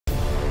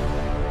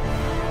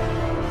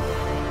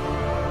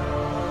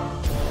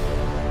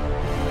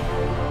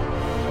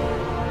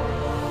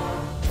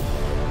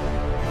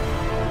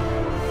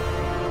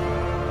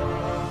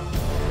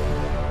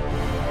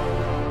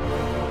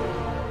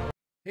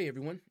Hey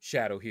everyone,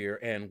 Shadow here,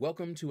 and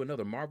welcome to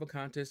another Marvel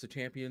Contest of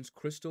Champions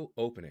crystal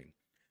opening.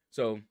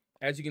 So,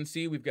 as you can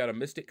see, we've got a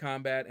Mystic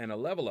Combat and a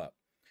level up.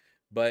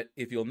 But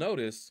if you'll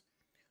notice,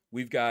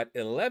 we've got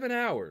 11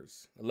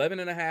 hours,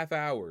 11 and a half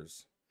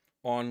hours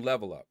on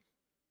level up.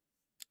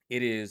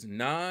 It is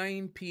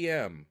 9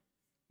 p.m.,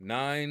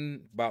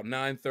 about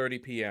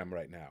 9:30 p.m.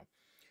 right now.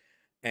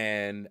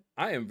 And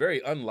I am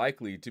very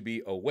unlikely to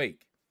be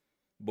awake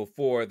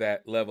before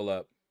that level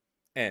up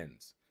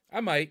ends. I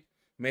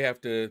may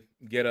have to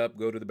get up,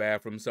 go to the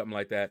bathroom, something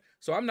like that.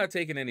 So I'm not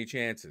taking any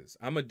chances.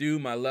 I'm going to do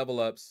my level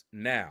ups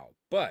now.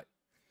 But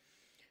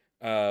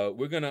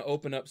we're going to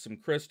open up some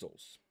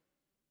crystals.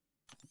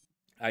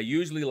 I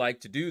usually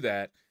like to do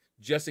that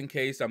just in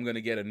case I'm going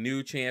to get a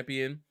new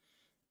champion.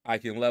 I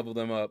can level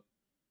them up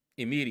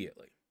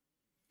immediately.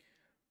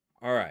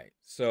 All right.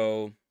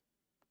 So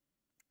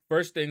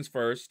first things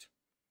first,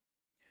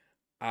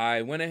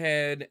 I went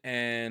ahead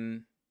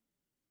and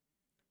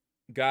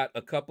got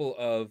a couple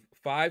of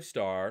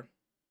 5-star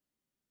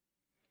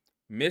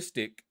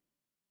Mystic,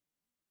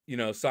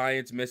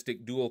 Science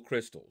Mystic dual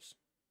crystals.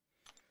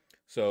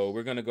 So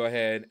we're going to go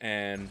ahead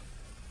and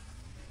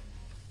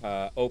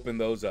open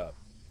those up.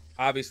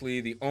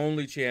 Obviously, the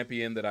only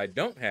champion that I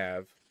don't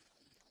have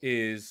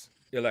is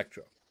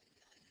Electro.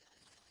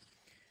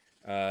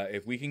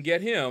 If we can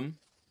get him,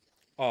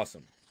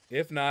 awesome.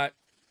 If not,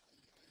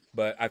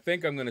 but I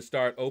think I'm going to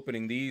start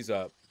opening these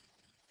up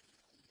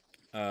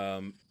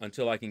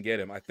until I can get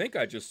him. I think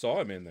I just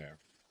saw him in there.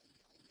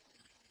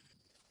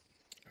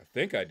 I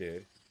think I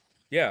did.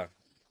 Yeah.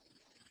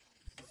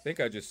 I think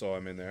I just saw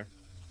him in there.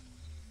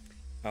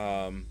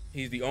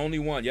 He's the only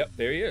one. Yep,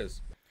 there he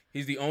is.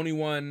 He's the only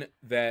one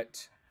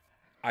that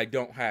I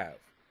don't have.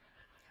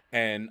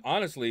 And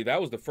honestly,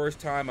 that was the first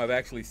time I've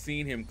actually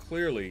seen him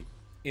clearly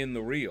in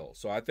the reel.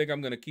 So I think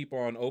I'm going to keep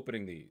on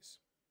opening these.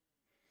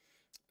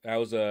 That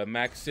was a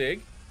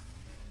MacSig.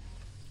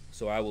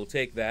 So I will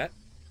take that.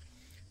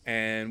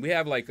 And we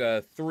have like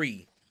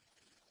 3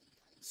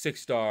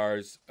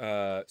 6-star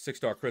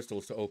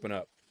crystals to open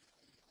up.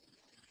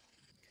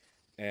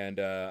 And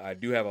I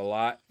do have a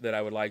lot that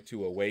I would like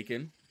to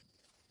awaken.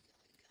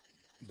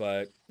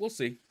 But we'll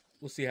see.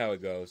 We'll see how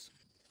it goes.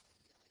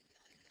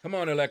 Come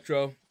on,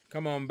 Electro.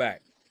 Come on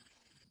back.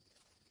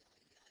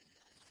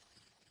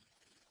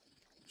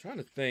 I'm trying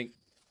to think.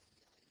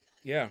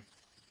 Yeah.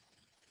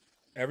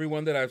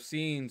 Everyone that I've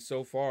seen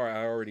so far,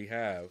 I already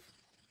have.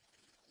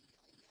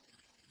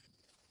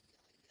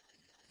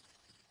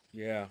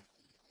 Yeah.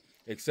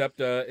 Except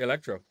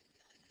Electro.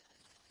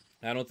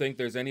 I don't think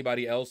there's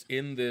anybody else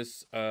in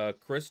this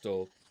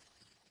crystal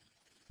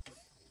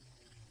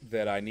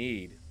that I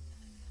need.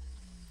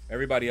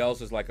 Everybody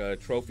else is like a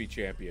trophy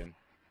champion.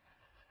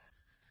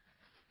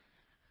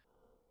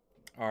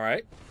 All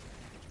right.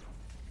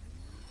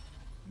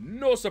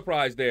 No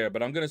surprise there,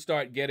 but I'm going to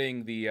start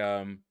getting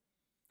the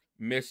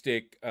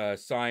Mystic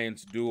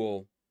Science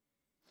Dual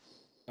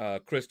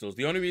crystals.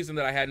 The only reason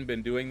that I hadn't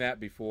been doing that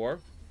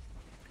before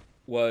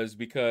was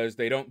because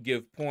they don't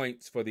give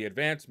points for the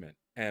advancement.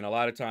 And a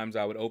lot of times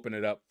I would open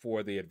it up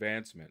for the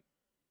advancement.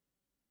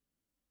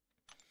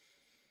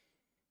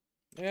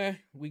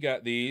 We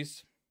got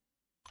these.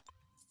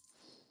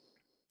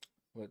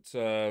 Let's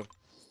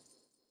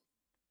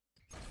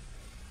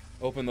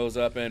open those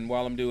up. And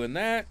while I'm doing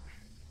that,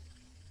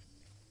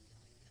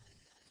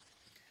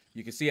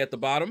 you can see at the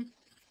bottom,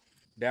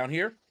 down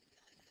here,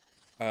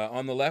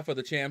 on the left are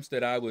the champs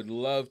that I would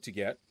love to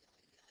get.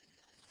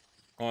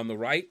 On the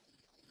right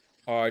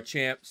are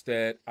champs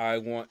that I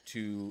want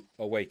to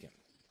awaken.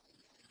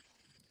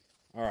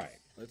 All right,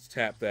 let's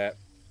tap that.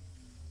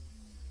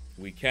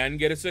 We can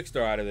get a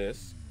 6-star out of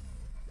this.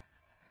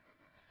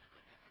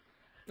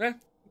 A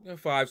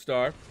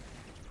 5-star.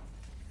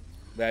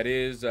 That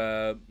is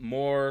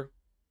more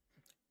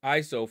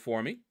ISO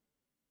for me.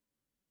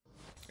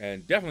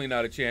 And definitely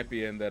not a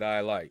champion that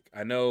I like.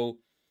 I know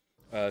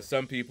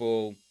some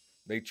people,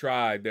 they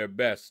tried their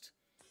best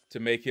to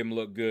make him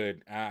look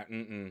good.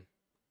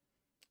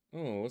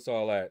 Oh, what's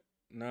all that?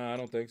 No, I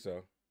don't think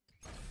so.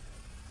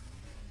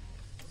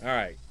 All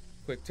right.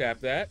 Quick tap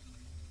that.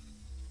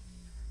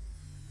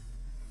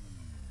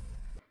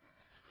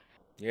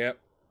 Yep.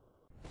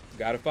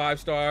 Got a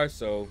 5-star,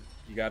 so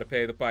you got to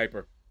pay the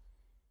piper.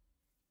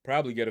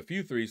 Probably get a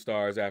few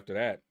 3-stars after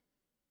that.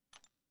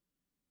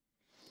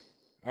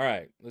 All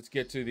right. Let's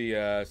get to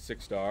the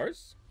 6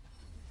 stars.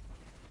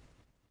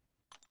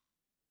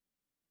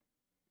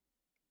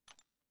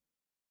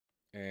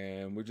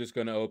 And we're just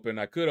going to open.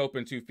 I could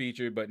open 2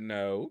 featured, but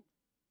no.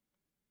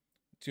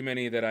 Too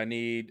many that I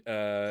need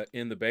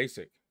in the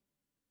basic.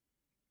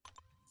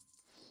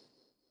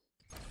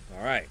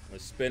 All right,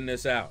 let's spin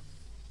this out.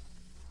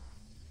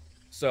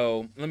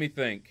 So let me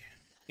think.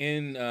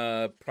 In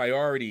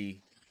priority,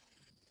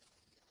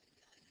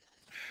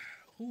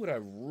 who would I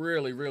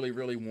really, really,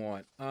 really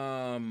want?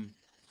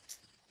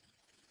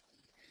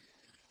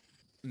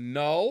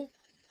 Null,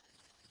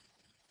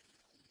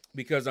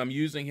 because I'm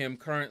using him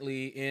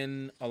currently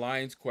in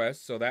Alliance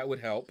Quest, so that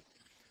would help.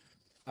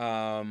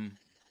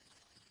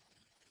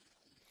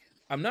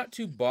 I'm not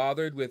too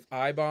bothered with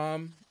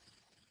I-Bomb.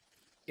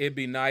 It'd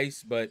be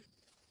nice, but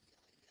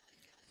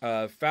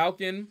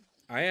Falcon,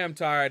 I am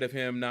tired of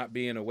him not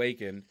being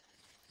awakened.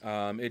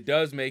 It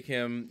does make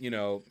him, you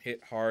know,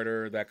 hit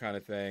harder, that kind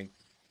of thing.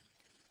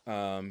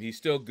 He's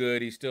still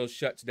good. He still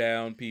shuts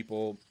down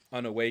people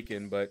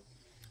unawakened, but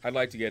I'd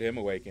like to get him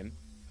awakened.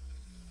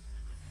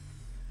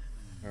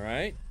 All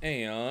right,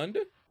 and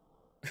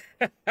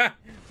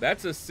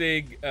that's a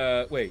SIG.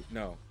 Wait,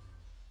 no.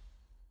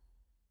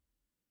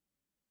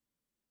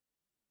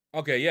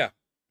 Okay, yeah.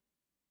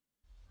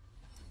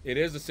 It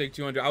is a SIG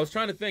 200. I was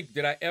trying to think,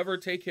 did I ever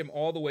take him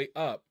all the way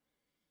up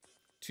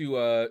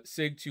to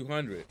SIG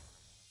 200?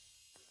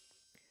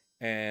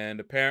 And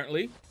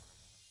apparently,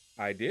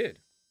 I did.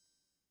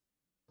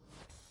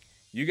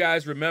 You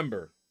guys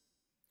remember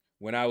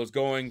when I was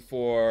going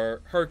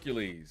for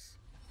Hercules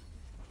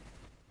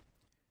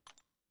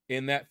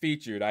in that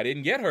featured, I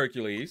didn't get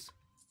Hercules,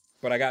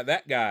 but I got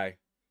that guy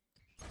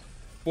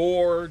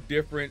 4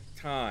 different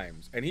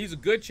times. And he's a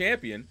good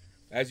champion,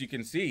 as you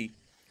can see.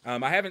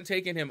 I haven't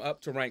taken him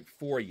up to rank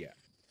 4 yet,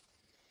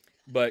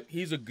 but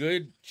he's a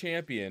good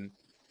champion.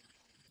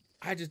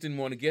 I just didn't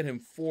want to get him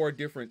 4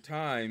 different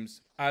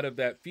times out of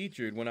that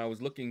featured when I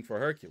was looking for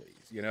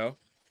Hercules, you know?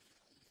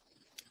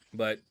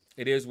 But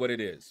it is what it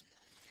is.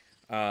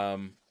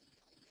 I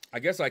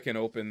guess I can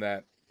open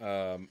that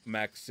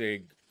Max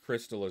Sig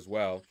crystal as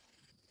well.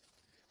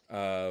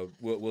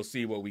 We'll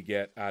see what we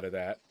get out of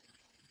that.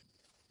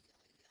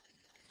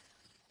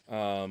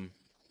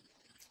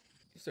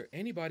 Is there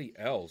anybody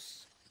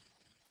else?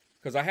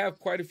 Because I have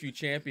quite a few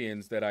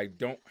champions that I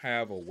don't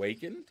have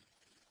awakened.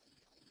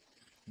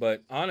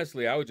 But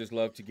honestly, I would just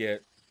love to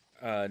get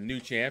new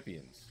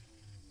champions.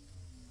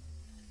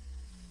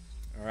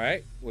 All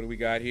right, what do we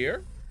got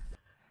here?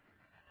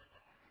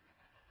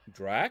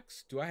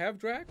 Drax? Do I have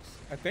Drax?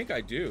 I think I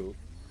do.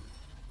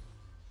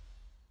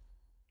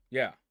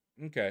 Yeah,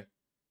 okay.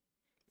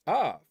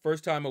 Ah,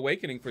 first time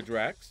awakening for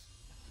Drax.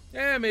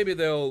 Yeah, maybe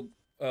they'll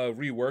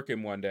rework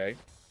him one day.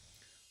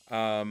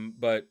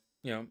 But,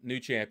 you know, new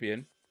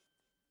champion.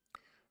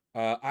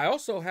 I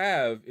also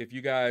have, if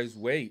you guys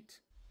wait,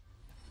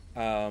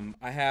 I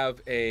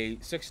have a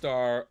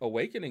 6-star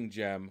awakening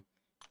gem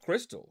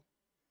crystal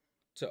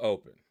to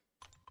open.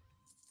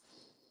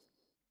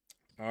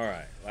 All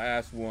right,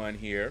 last one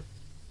here.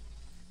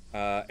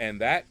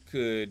 And that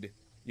could,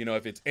 you know,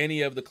 if it's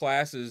any of the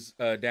classes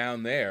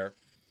down there,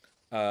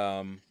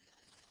 then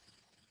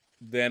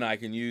I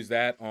can use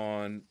that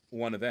on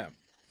one of them.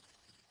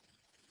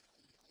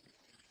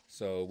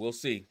 So we'll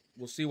see.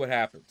 We'll see what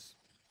happens.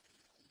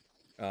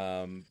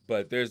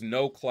 But there's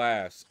no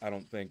class, I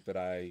don't think, that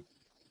I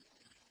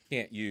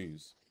can't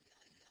use.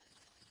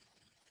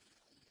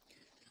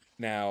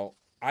 Now,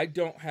 I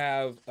don't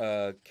have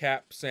a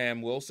Cap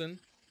Sam Wilson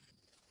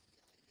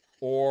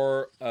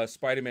or a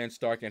Spider-Man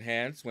Stark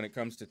Enhanced when it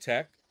comes to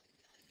tech.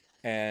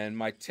 And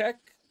my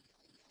tech,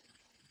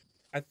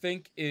 I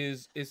think,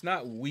 it's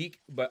not weak,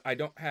 but I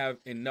don't have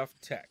enough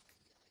tech.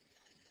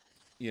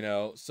 You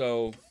know,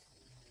 so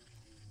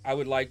I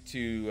would like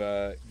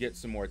to get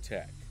some more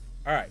tech.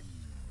 All right.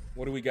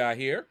 What do we got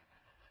here?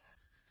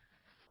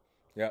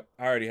 Yep,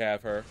 I already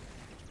have her.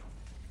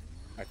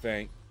 I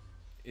think.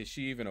 Is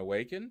she even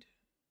awakened?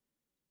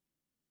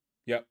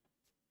 Yep,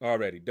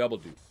 already. Double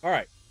dupe. All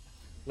right.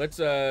 Let's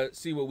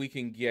see what we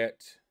can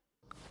get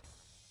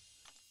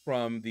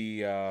from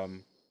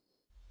the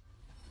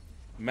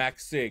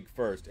Max Sig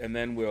first, and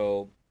then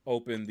we'll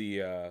open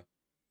the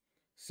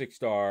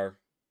 6-star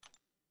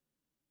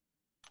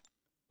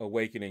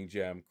awakening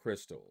gem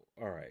crystal.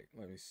 All right,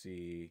 let me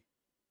see.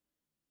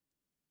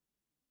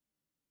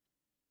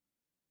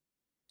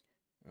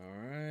 All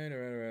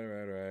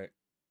right.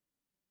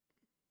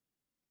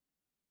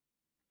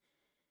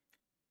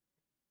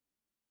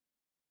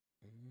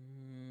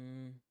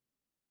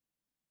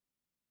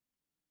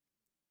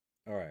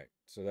 All right,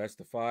 so that's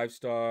the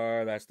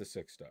 5-star, that's the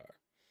 6-star.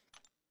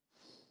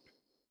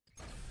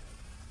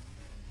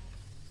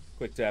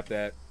 Quick tap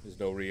that, there's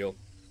no reel.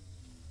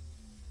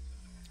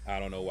 I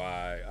don't know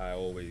why I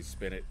always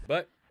spin it,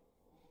 but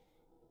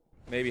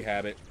maybe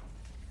habit.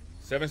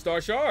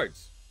 7-star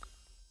shards.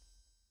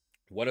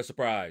 What a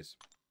surprise.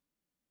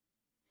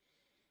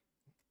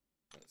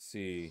 Let's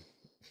see.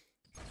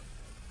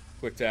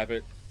 Quick tap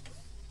it.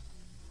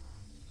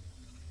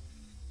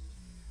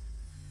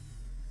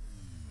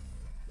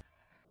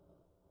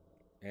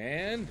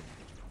 And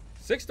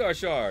 6-star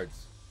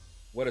shards.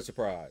 What a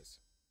surprise.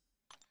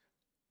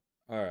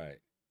 All right.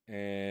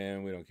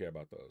 And we don't care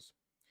about those.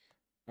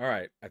 All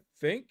right. I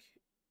think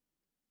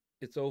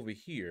it's over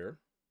here.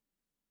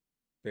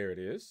 There it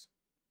is.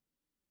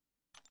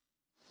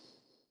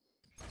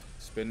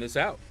 Spin this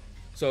out.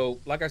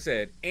 So, like I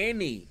said,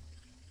 any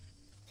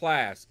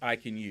class I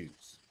can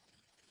use.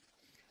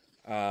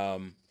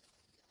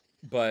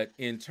 But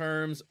in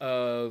terms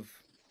of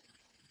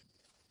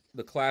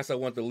the class I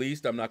want the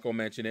least, I'm not going to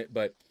mention it,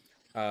 but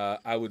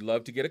I would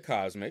love to get a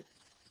Cosmic.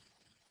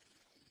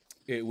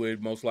 It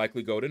would most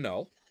likely go to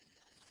Null.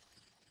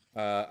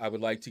 I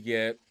would like to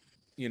get,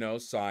 you know,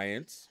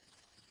 Science.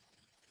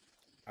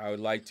 I would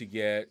like to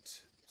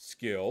get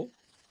skill.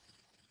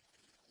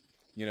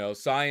 You know,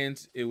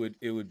 science, it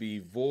would be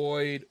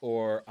void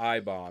or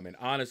I-bomb. And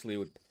honestly, it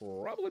would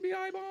probably be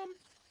I-bomb.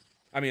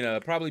 I mean,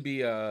 probably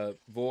be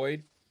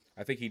void.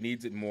 I think he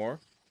needs it more.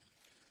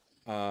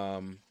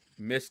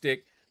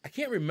 Mystic. I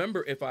can't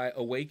remember if I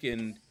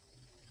awakened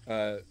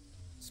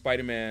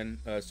Spider-Man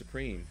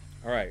Supreme.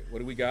 All right, what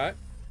do we got?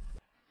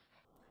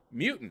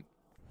 Mutant.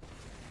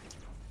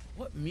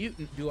 What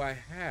mutant do I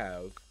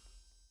have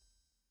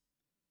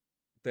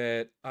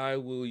that I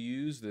will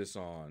use this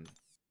on?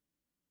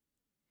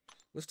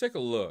 Let's take a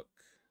look.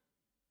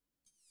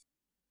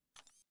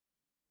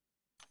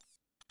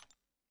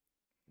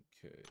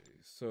 Okay,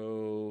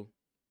 so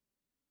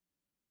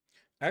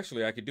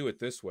actually I could do it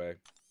this way.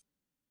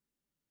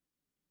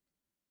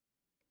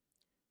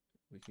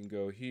 We can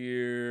go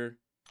here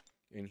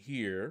and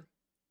here,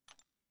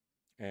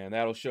 and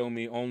that'll show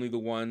me only the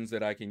ones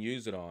that I can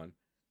use it on.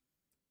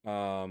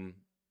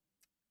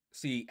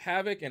 See,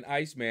 Havoc and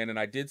Iceman, and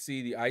I did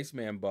see the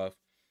Iceman buff.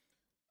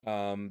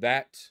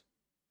 That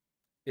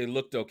it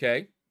looked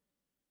okay.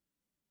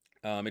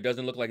 It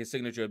doesn't look like his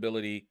signature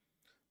ability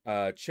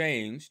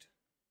changed,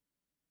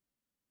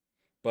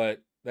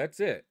 but that's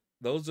it.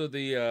 Those are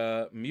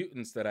the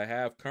mutants that I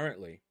have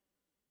currently.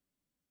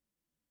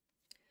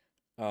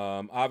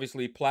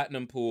 Obviously,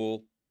 Platinum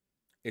Pool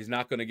is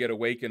not going to get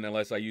awakened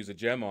unless I use a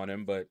gem on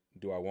him, but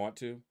do I want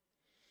to?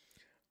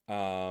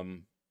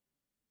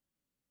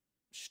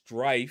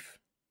 Strife,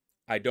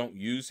 I don't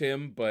use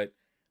him, but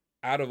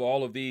out of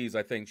all of these,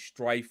 I think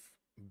Strife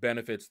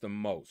benefits the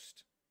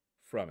most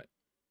from it.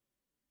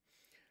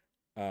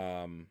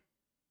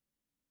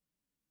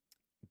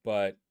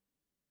 But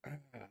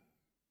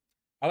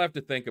I'll have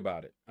to think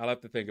about it.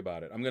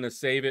 I'm going to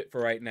save it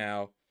for right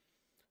now.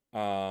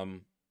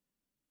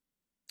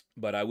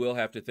 But I will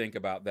have to think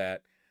about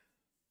that.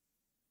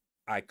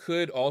 I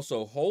could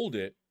also hold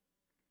it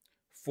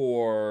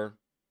for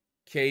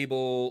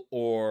Cable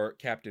or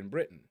Captain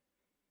Britain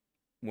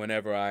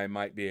whenever I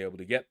might be able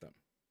to get them.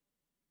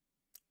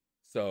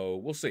 So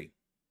we'll see.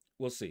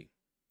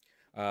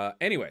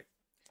 Anyway,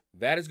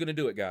 that is going to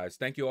do it, guys.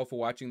 Thank you all for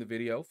watching the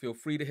video. Feel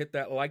free to hit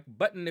that like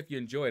button if you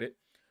enjoyed it.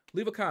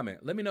 Leave a comment.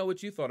 Let me know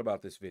what you thought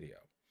about this video.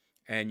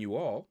 And you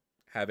all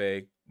have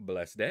a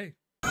blessed day.